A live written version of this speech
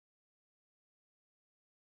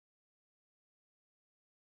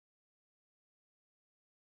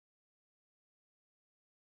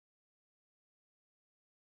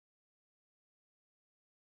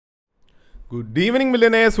Good evening,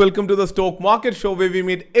 millionaires. Welcome to the Stock Market Show, where we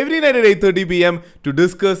meet every night at 8:30 p.m. to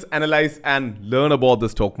discuss, analyze, and learn about the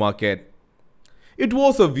stock market. It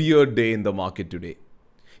was a weird day in the market today.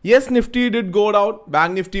 Yes, Nifty did go down.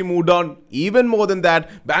 Bank Nifty moved down. Even more than that,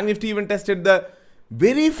 Bank Nifty even tested the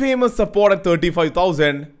very famous support at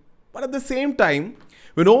 35,000. But at the same time,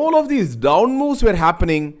 when all of these down moves were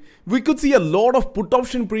happening, we could see a lot of put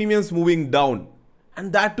option premiums moving down.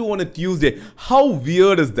 And that too on a Tuesday. How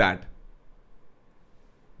weird is that?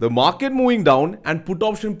 The market moving down and put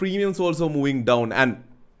option premiums also moving down. And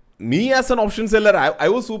me as an option seller, I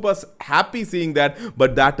was super happy seeing that.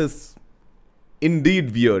 But that is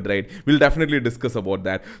indeed weird, right? We'll definitely discuss about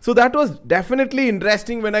that. So that was definitely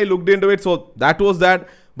interesting when I looked into it. So that was that.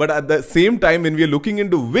 But at the same time, when we are looking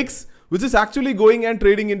into VIX, which is actually going and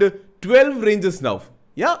trading into 12 ranges now.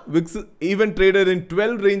 Yeah, VIX even traded in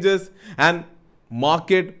 12 ranges, and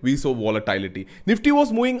market, we saw volatility. Nifty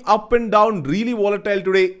was moving up and down, really volatile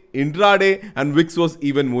today, intraday, and VIX was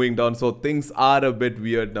even moving down. So things are a bit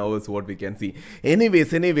weird now is what we can see.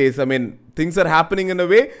 Anyways, I mean, things are happening in a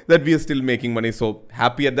way that we are still making money. So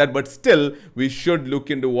happy at that, but still we should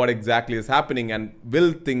look into what exactly is happening and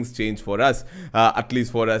will things change for us, at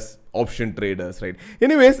least for us option traders, right?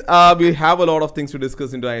 Anyways, we have a lot of things to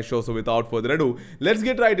discuss into our show. So without further ado, let's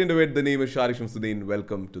get right into it. The name is Sharish Shamsuddin.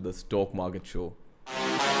 Welcome to the Stock Market Show.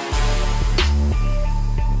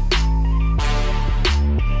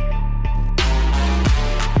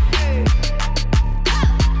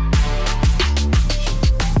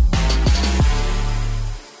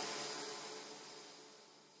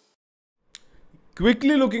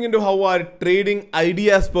 Quickly looking into how our trading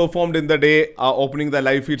ideas performed in the day, opening the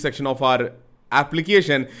live feed section of our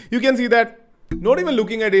application, you can see that not even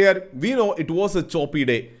looking at here, we know it was a choppy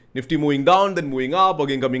day. Nifty moving down, then moving up,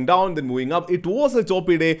 again coming down, then moving up. It was a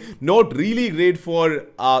choppy day, not really great for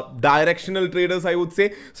directional traders, I would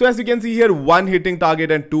say. So as you can see here, one hitting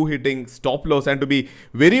target and two hitting stop loss. And to be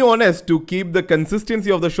very honest, to keep the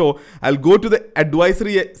consistency of the show, I'll go to the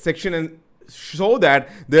advisory section and show that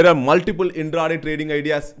there are multiple intraday trading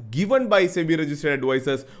ideas given by SEBI registered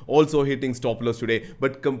advisors also hitting stop loss today,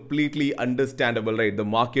 but completely understandable, right? The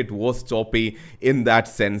market was choppy in that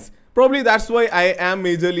sense. Probably that's why I am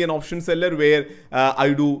majorly an option seller, where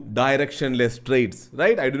I do directionless trades,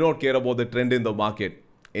 right? I do not care about the trend in the market.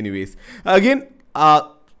 Anyways, again,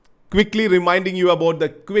 quickly reminding you about the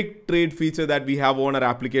quick trade feature that we have on our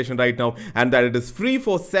application right now, and that it is free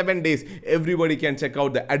for 7 days. Everybody can check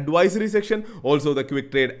out the advisory section, also the quick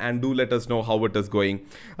trade, and do let us know how it is going.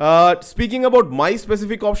 Speaking about my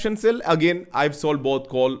specific option sell, again, I've sold both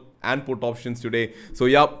call and put options today. So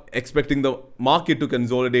yeah, expecting the market to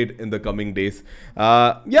consolidate in the coming days.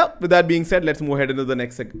 Yeah, with that being said, let's move ahead into the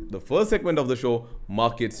next the first segment of the show,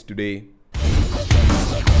 markets today.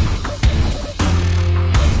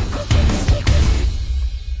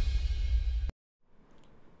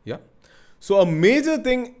 Yeah. So a major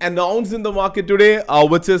thing announced in the market today,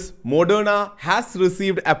 which is Moderna has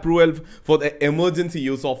received approval for the emergency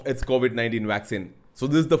use of its COVID-19 vaccine. So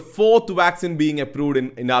this is the 4th vaccine being approved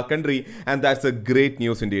in our country, and that's a great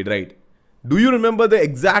news indeed, right? Do you remember the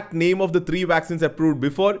exact name of the 3 vaccines approved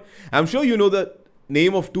before? I'm sure you know the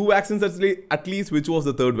name of 2 vaccines at least, which was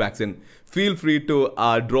the 3rd vaccine. Feel free to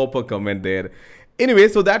drop a comment there. Anyway,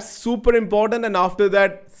 so that's super important, and after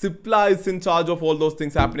that, Cipla is in charge of all those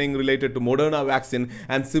things happening related to Moderna vaccine,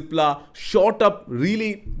 and Cipla shot up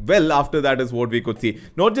really well after that is what we could see.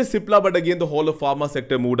 Not just Cipla, but again the whole of pharma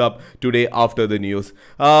sector moved up today after the news.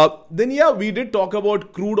 Then yeah, we did talk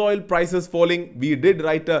about crude oil prices falling. We did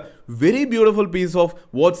write a very beautiful piece of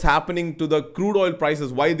what's happening to the crude oil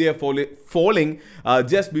prices, why they are falling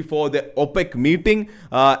just before the OPEC meeting,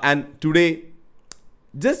 and today,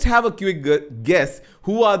 just have a quick guess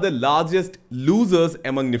who are the largest losers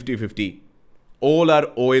among Nifty 50. All are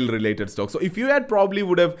oil related stocks. So if you would have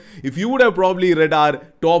probably read our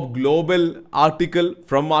top global article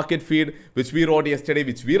from Market Feed, which we wrote yesterday,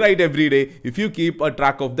 which we write every day. If you keep a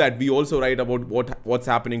track of that, we also write about what's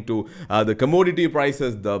happening to the commodity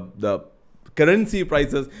prices, the currency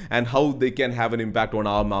prices, and how they can have an impact on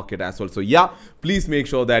our market as well. So yeah, please make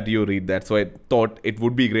sure that you read that. So I thought it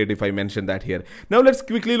would be great if I mentioned that here. Now let's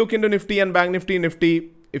quickly look into Nifty and Bank Nifty.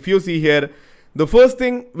 Nifty, if you see here, the first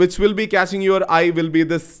thing which will be catching your eye will be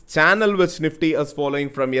this channel which Nifty is following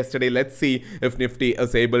from yesterday. Let's see if Nifty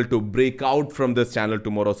is able to break out from this channel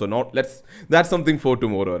tomorrow. So that's something for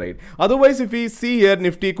tomorrow, right? Otherwise, if we see here,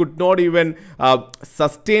 Nifty could not even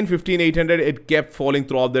sustain 15,800. It kept falling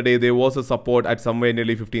throughout the day. There was a support at somewhere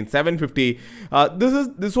nearly 15,750.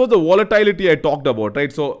 This was the volatility I talked about,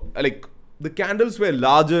 right? So like the candles were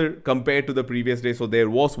larger compared to the previous day, so there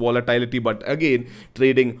was volatility, but again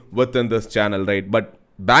trading within this channel, right? But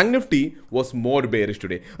Bank Nifty was more bearish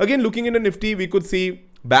today. Again, looking into Nifty, we could see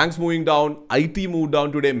banks moving down, IT moved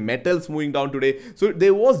down today, metals moving down today. So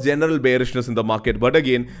there was general bearishness in the market, but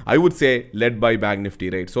again, I would say led by Bank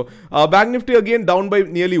Nifty, right? So Bank Nifty again down by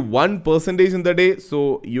nearly 1% in the day.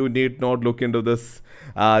 So you need not look into this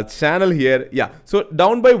channel here. Yeah, so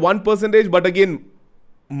down by 1%, but again,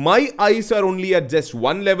 my eyes are only at just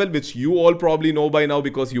one level, which you all probably know by now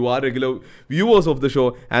because you are regular viewers of the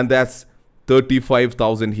show, and that's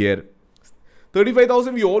 35,000 here.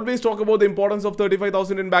 35,000, we always talk about the importance of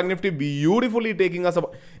 35,000 in Bank Nifty, beautifully taking us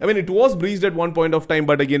up. I mean, it was breached at one point of time,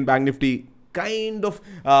 but again, Bank Nifty kind of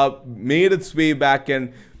made its way back,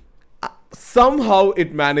 and somehow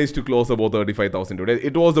it managed to close above 35,000 today.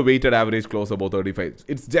 It was the weighted average close above 35.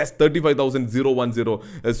 It's just 35,010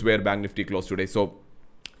 is where Bank Nifty closed today. So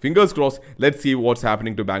fingers crossed. Let's see what's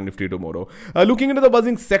happening to Bank Nifty tomorrow. Looking into the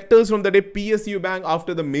buzzing sectors from the day, PSU Bank,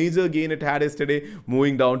 after the major gain it had yesterday,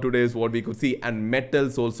 moving down today is what we could see. And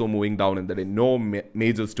metals also moving down in the day. No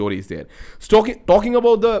major stories there. Talking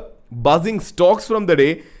about the buzzing stocks from the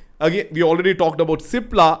day, again, we already talked about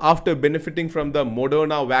Cipla. After benefiting from the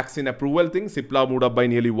Moderna vaccine approval thing, Cipla moved up by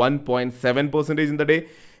nearly 1.7% in the day.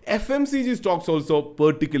 FMCG stocks also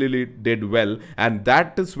particularly did well, and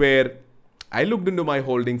that is where I looked into my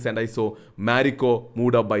holdings and I saw Marico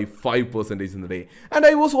moved up by 5% in the day. And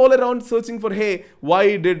I was all around searching for, hey,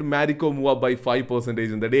 why did Marico move up by 5%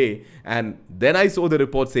 in the day? And then I saw the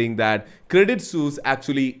report saying that Credit Suisse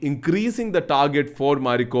actually increasing the target for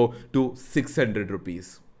Marico to 600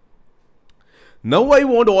 rupees. Now I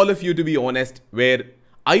want all of you to be honest, where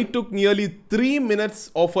I took nearly 3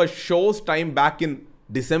 minutes of a show's time back in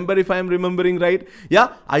December, if I am remembering right.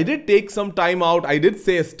 Yeah, I did take some time out. I did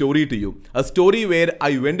say a story to you. A story where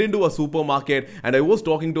I went into a supermarket and I was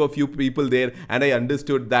talking to a few people there, and I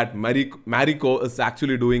understood that Marico is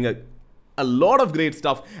actually doing a lot of great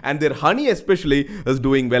stuff, and their honey especially is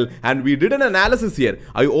doing well. And we did an analysis here.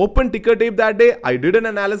 I opened ticker tape that day. I did an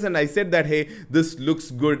analysis and I said that, hey, this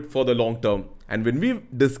looks good for the long term. And when we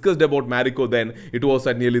discussed about Marico then, it was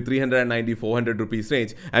at nearly 390-400 rupees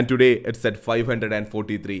range. And today it's at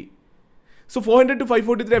 543. So 400 to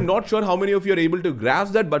 543, I'm not sure how many of you are able to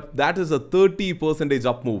grasp that, but that is a 30%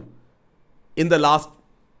 up move in the last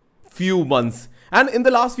few months. And in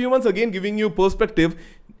the last few months, again, giving you perspective,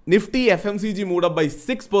 Nifty FMCG moved up by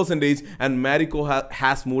 6% and Marico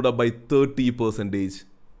has moved up by 30%.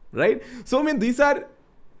 Right? So, I mean,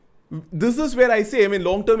 this is where I say, I mean,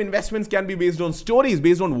 long-term investments can be based on stories,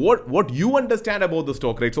 based on what you understand about the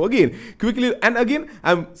stock, right? So again, quickly, and again,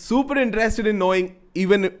 I'm super interested in knowing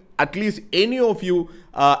even at least any of you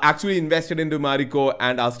actually invested into Marico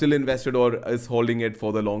and are still invested or is holding it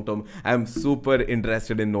for the long term. I'm super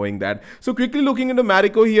interested in knowing that. So quickly looking into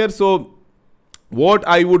Marico here. So what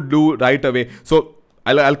I would do right away. So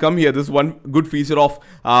I'll come here. This is one good feature of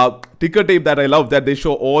ticker tape that I love, that they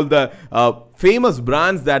show all the famous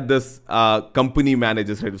brands that this company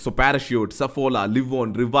manages, right? So Parachute, Saffola,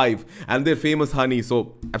 Livon, Revive, and their famous honey.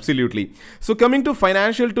 So absolutely. So coming to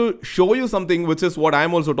financial, to show you something which is what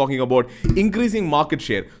I'm also talking about, increasing market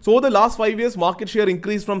share. So over the last 5 years, market share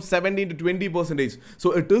increased from 17 to 20%.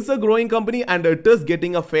 So it is a growing company and it is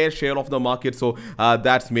getting a fair share of the market. So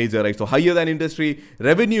that's major, right? So higher than industry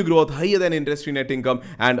revenue growth, higher than industry net income,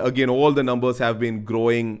 and again all the numbers have been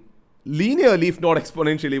growing linearly, if not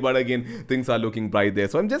exponentially, but again things are looking bright there.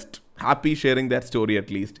 So I'm just happy sharing that story at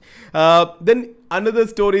least. Then another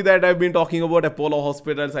story that I've been talking about, Apollo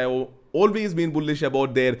Hospitals. I've always been bullish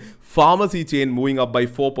about their pharmacy chain, moving up by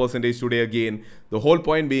 4% today again. The whole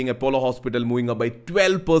point being Apollo Hospital moving up by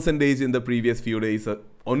 12% in the previous few days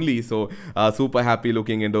only. So super happy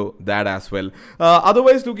looking into that as well.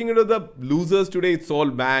 Otherwise, looking into the losers today, it's all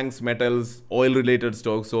banks, metals, oil related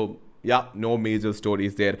stocks. So yeah, no major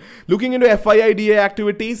stories there. Looking into FII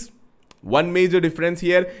activities, one major difference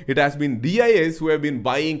here, it has been DIAs who have been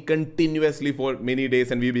buying continuously for many days,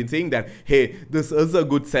 and we've been saying that, hey, this is a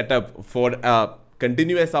good setup for a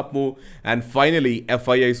continuous up move. And finally,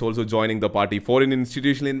 FII is also joining the party, foreign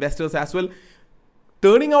institutional investors as well,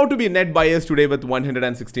 turning out to be net buyers today with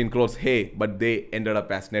 116 crores. Hey, but they ended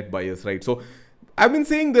up as net buyers, right? So I've been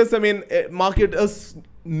saying this, I mean, market is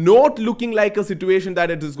not looking like a situation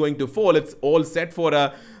that it is going to fall. It's all set for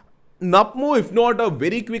an up move, if not a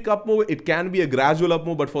very quick up move. It can be a gradual up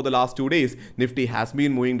move, but for the last 2 days, Nifty has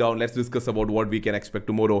been moving down. Let's discuss about what we can expect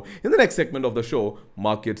tomorrow in the next segment of the show,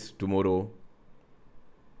 Markets Tomorrow.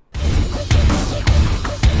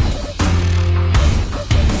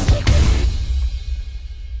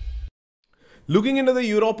 Looking into the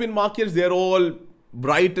European markets, they're all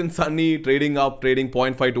bright and sunny, trading up, trading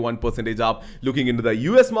 0.5 to 1% up. Looking into the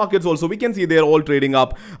US markets also, we can see they're all trading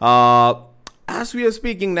up. As we are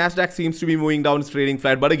speaking, Nasdaq seems to be moving down, it's trading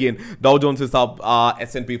flat, but again, Dow Jones is up,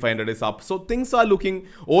 S&P 500 is up, so things are looking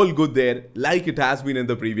all good there, like it has been in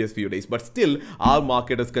the previous few days. But still, our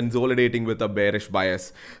market is consolidating with a bearish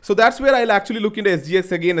bias. So that's where I'll actually look into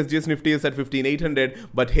SGX again. SGX Nifty is at 15,800,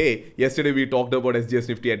 but hey, yesterday we talked about SGX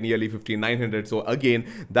Nifty at nearly 15,900, so again,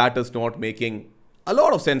 that is not making a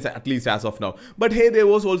lot of sense, at least as of now. But hey, there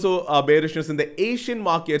was also bearishness in the Asian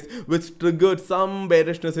markets, which triggered some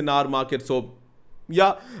bearishness in our market. So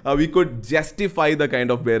yeah, we could justify the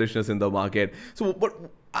kind of bearishness in the market. So, but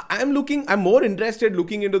I'm more interested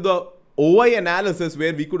looking into the OI analysis,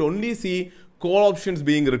 where we could only see call options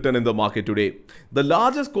being written in the market today. The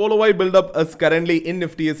largest call OI buildup is currently in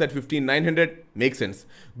Nifty is at 15,900. Makes sense.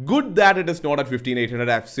 Good that it is not at 15,800.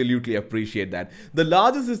 I absolutely appreciate that. The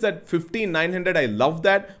largest is at 15,900. I love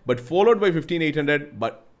that, but followed by 15,800,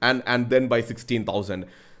 and then by 16,000.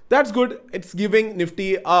 That's good. It's giving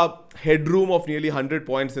Nifty a headroom of nearly 100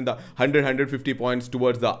 points in the 150 points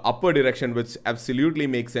towards the upper direction, which absolutely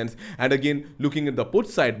makes sense. And again, looking at the put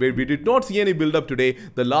side, where we did not see any build up today,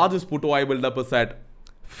 the largest put OI build up is at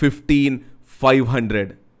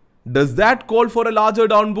 15,500. Does that call for a larger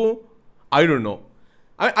down move? I don't know.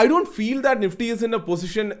 I don't feel that Nifty is in a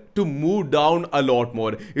position to move down a lot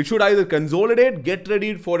more. It should either consolidate, get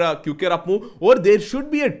ready for a quicker up move, or there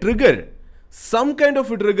should be a trigger. Some kind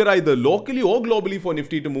of a trigger either locally or globally for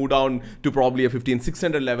Nifty to move down to probably a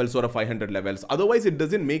 15,600 levels or a 500 levels. Otherwise, it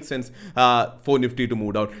doesn't make sense for Nifty to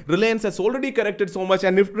move down. Reliance has already corrected so much,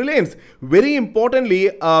 and if Reliance, very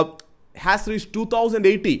importantly, has reached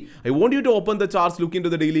 2080. I want you to open the charts, look into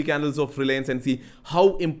the daily candles of Reliance and see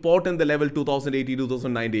how important the level 2080,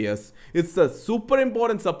 2090 is. It's a super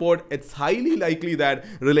important support. It's highly likely that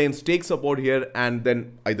Reliance takes support here and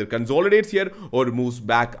then either consolidates here or moves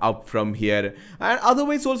back up from here. And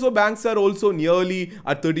otherwise also, banks are also nearly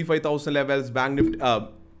at 35,000 levels. Bank Nifty,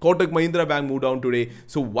 Kotak Mahindra Bank moved down today.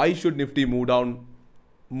 So why should Nifty move down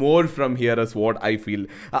more from here is what I feel.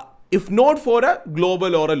 If not for a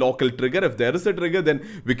global or a local trigger, if there is a trigger, then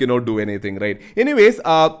we cannot do anything, right? Anyways,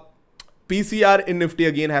 PCR in Nifty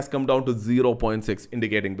again has come down to 0.6,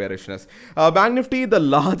 indicating bearishness. Bank Nifty, the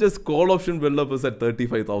largest call option build-up is at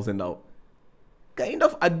 35,000 now. Kind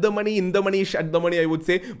of at the money, in the money, at the money, I would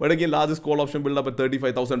say. But again, largest call option build-up at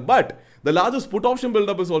 35,000. But the largest put option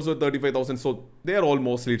build-up is also at 35,000. So they are all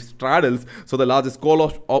mostly straddles. So the largest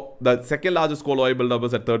call the second largest call OI build-up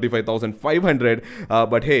is at 35,500.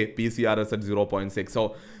 But hey, PCR is at 0.6.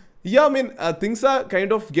 So yeah, I mean, things are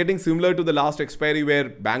kind of getting similar to the last expiry, where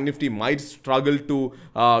Bank Nifty might struggle to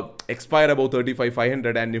expire above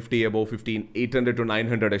 35,500 and Nifty above 15,800 to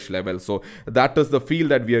 900-ish level. So that is the feel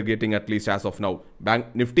that we are getting, at least as of now.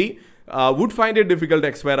 Bank Nifty would find it difficult to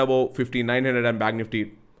expire above 15,900 and Bank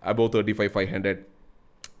Nifty above 35,500.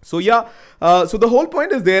 So yeah, so the whole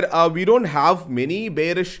point is there, we don't have many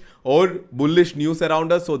bearish or bullish news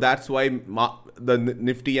around us. So that's why the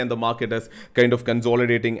Nifty and the market is kind of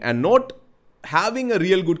consolidating and not having a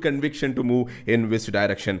real good conviction to move in which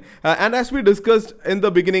direction. And as we discussed in the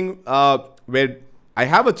beginning, where I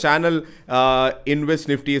have a channel in which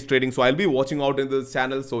Nifty is trading, so I'll be watching out in this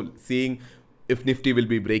channel, so seeing if Nifty will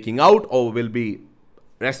be breaking out or will be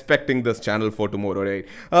respecting this channel for tomorrow, right?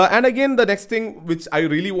 And again, the next thing which I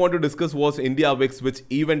really want to discuss was India VIX, which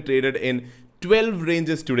even traded in 12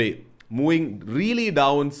 ranges today, moving really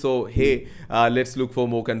down. So hey, let's look for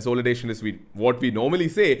more consolidation is what we normally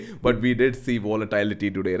say, but we did see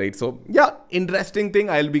volatility today, right? So yeah, interesting thing.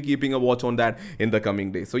 I'll be keeping a watch on that in the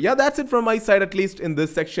coming days. So yeah, that's it from my side, at least in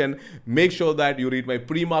this section. Make sure that you read my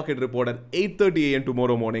pre-market report at 8:30 a.m.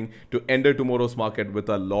 tomorrow morning to enter tomorrow's market with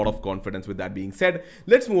a lot of confidence. With that being said,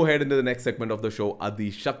 let's move ahead into the next segment of the show at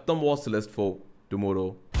the Shaktam watch list for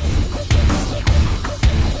tomorrow.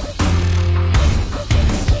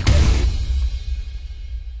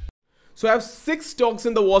 So I have 6 stocks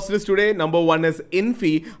in the watch list today. Number 1 is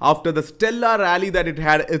Infi. After the stellar rally that it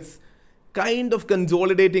had, it's kind of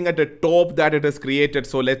consolidating at a top that it has created.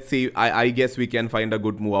 So let's see. I guess we can find a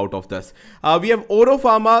good move out of this. We have Oro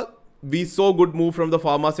Pharma. We saw good move from the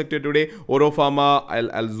pharma sector today. Oro Pharma,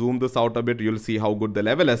 I'll zoom this out a bit. You'll see how good the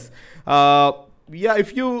level is. Yeah,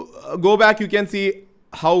 if you go back, you can see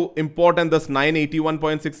how important this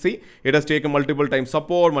 981.6, it has taken multiple time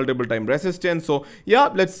support, multiple time resistance. So yeah,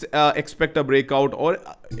 let's expect a breakout, or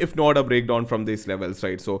if not a breakdown from these levels,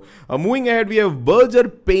 right? So moving ahead, we have Berger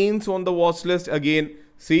Paints on the watch list. Again,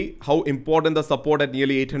 See how important the support at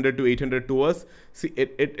nearly 800 to 802 was. See,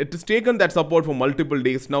 it has taken that support for multiple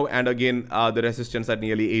days now, and again the resistance at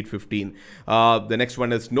nearly 815. The next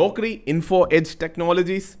one is Nokri, Info Edge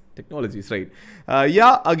Technologies, right?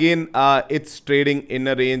 Yeah, again it's trading in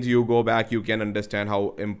a range. You go back, you can understand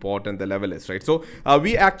how important the level is, right? So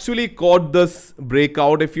we actually caught this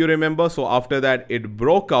breakout, if you remember. So after that it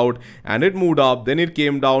broke out and it moved up, then it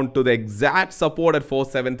came down to the exact support at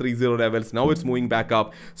 4730 levels. Now it's moving back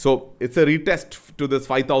up, so it's a retest to this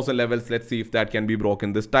 5000 levels. Let's see if that can be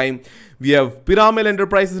broken this time. We have Piramel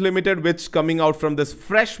Enterprises Limited, which coming out from this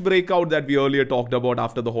fresh breakout that we earlier talked about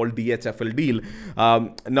after the whole DHFL deal.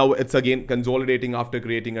 Now it's again consolidating after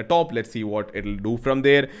creating a top. Let's see what it'll do from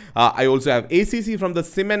there. I also have ACC from the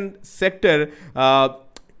cement sector,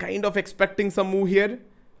 kind of expecting some move here.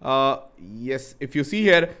 Yes, if you see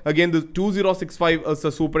here again, the 2065 is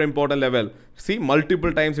a super important level. See,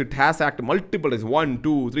 multiple times it has acted, multiple is 1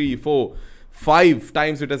 2 3 4 5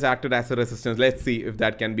 times it has acted as a resistance. Let's see if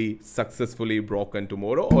that can be successfully broken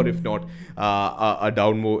tomorrow, or if not, a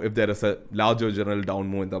down move, if there is a larger general down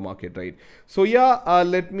move in the market, right? So yeah,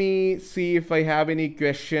 let me see if I have any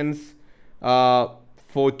questions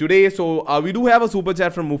for today. So we do have a super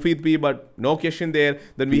chat from Mufid P, but no question there.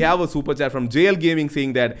 Then we have a super chat from JL Gaming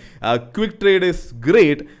saying that quick trade is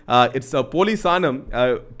great. It's a polisanam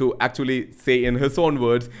to actually say in his own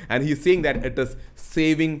words, and he's saying that it is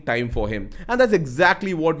saving time for him. And that's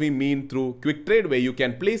exactly what we mean through quick trade, where you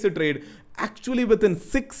can place a trade actually within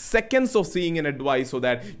 6 seconds of seeing an advice, so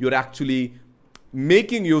that you're actually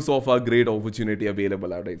making use of a great opportunity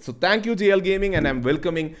available out there. So thank you JL Gaming, and I'm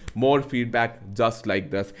welcoming more feedback just like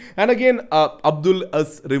this. And again, Abdul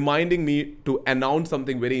is reminding me to announce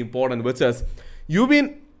something very important, which is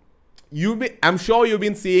I'm sure you've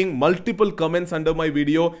been seeing multiple comments under my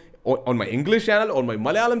video on my English channel, on my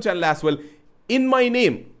Malayalam channel as well, in my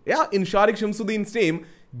name, yeah, in Sharik Shamsuddin's name,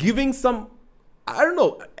 giving some, I don't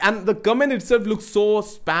know, and the comment itself looks so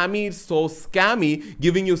spammy, so scammy,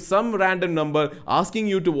 giving you some random number, asking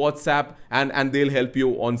you to WhatsApp, and they'll help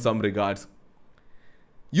you on some regards.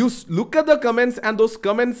 You look at the comments, and those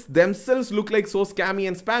comments themselves look like so scammy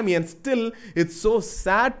and spammy, and still it's so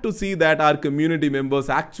sad to see that our community members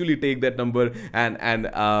actually take that number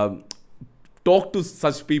and talk to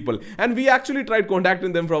such people. And we actually tried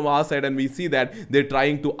contacting them from our side, and we see that they're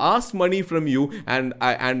trying to ask money from you and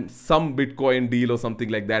some Bitcoin deal or something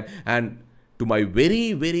like that. And to my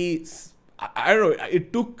very I don't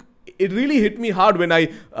know, it really hit me hard when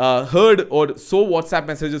I heard or saw WhatsApp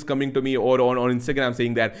messages coming to me or on Instagram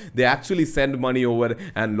saying that they actually send money over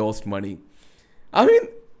and lost money. I mean,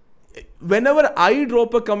 whenever I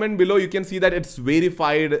drop a comment below, you can see that it's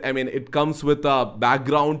verified. I mean, it comes with a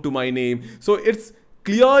background to my name. So it's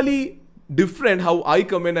clearly different how I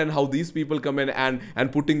comment and how these people comment,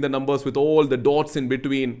 and putting the numbers with all the dots in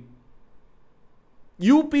between.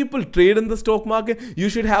 You people trade in the stock market, you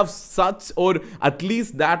should have such, or at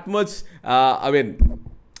least that much,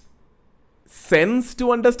 sense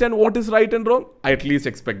to understand what is right and wrong. I at least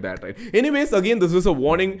expect that, right? Anyways, again, this is a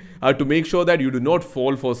warning to make sure that you do not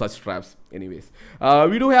fall for such traps. Anyways,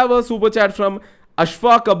 we do have a super chat from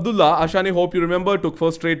Ashfaq Abdullah. Ashani, hope you remember, took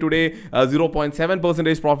first trade today,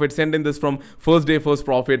 0.7% profit. Send in this from first day, first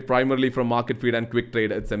profit, primarily from market feed and quick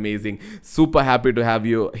trade. It's amazing. Super happy to have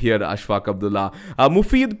you here, Ashfaq Abdullah.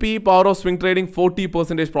 Mufid P, power of swing trading,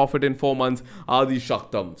 40% profit in 4 months. Adi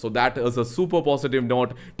Shaktam. So that is a super positive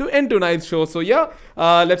note to end tonight's show. So yeah,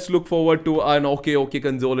 let's look forward to an okay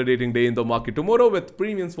consolidating day in the market tomorrow, with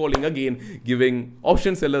premiums falling again, giving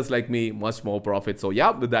option sellers like me much more profit. So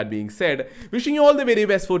yeah, with that being said, wishing you all the very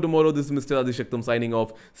best for tomorrow. This is Mr. Adi Shaktam signing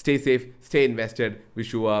off. Stay safe, stay invested.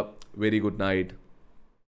 Wish you a very good night.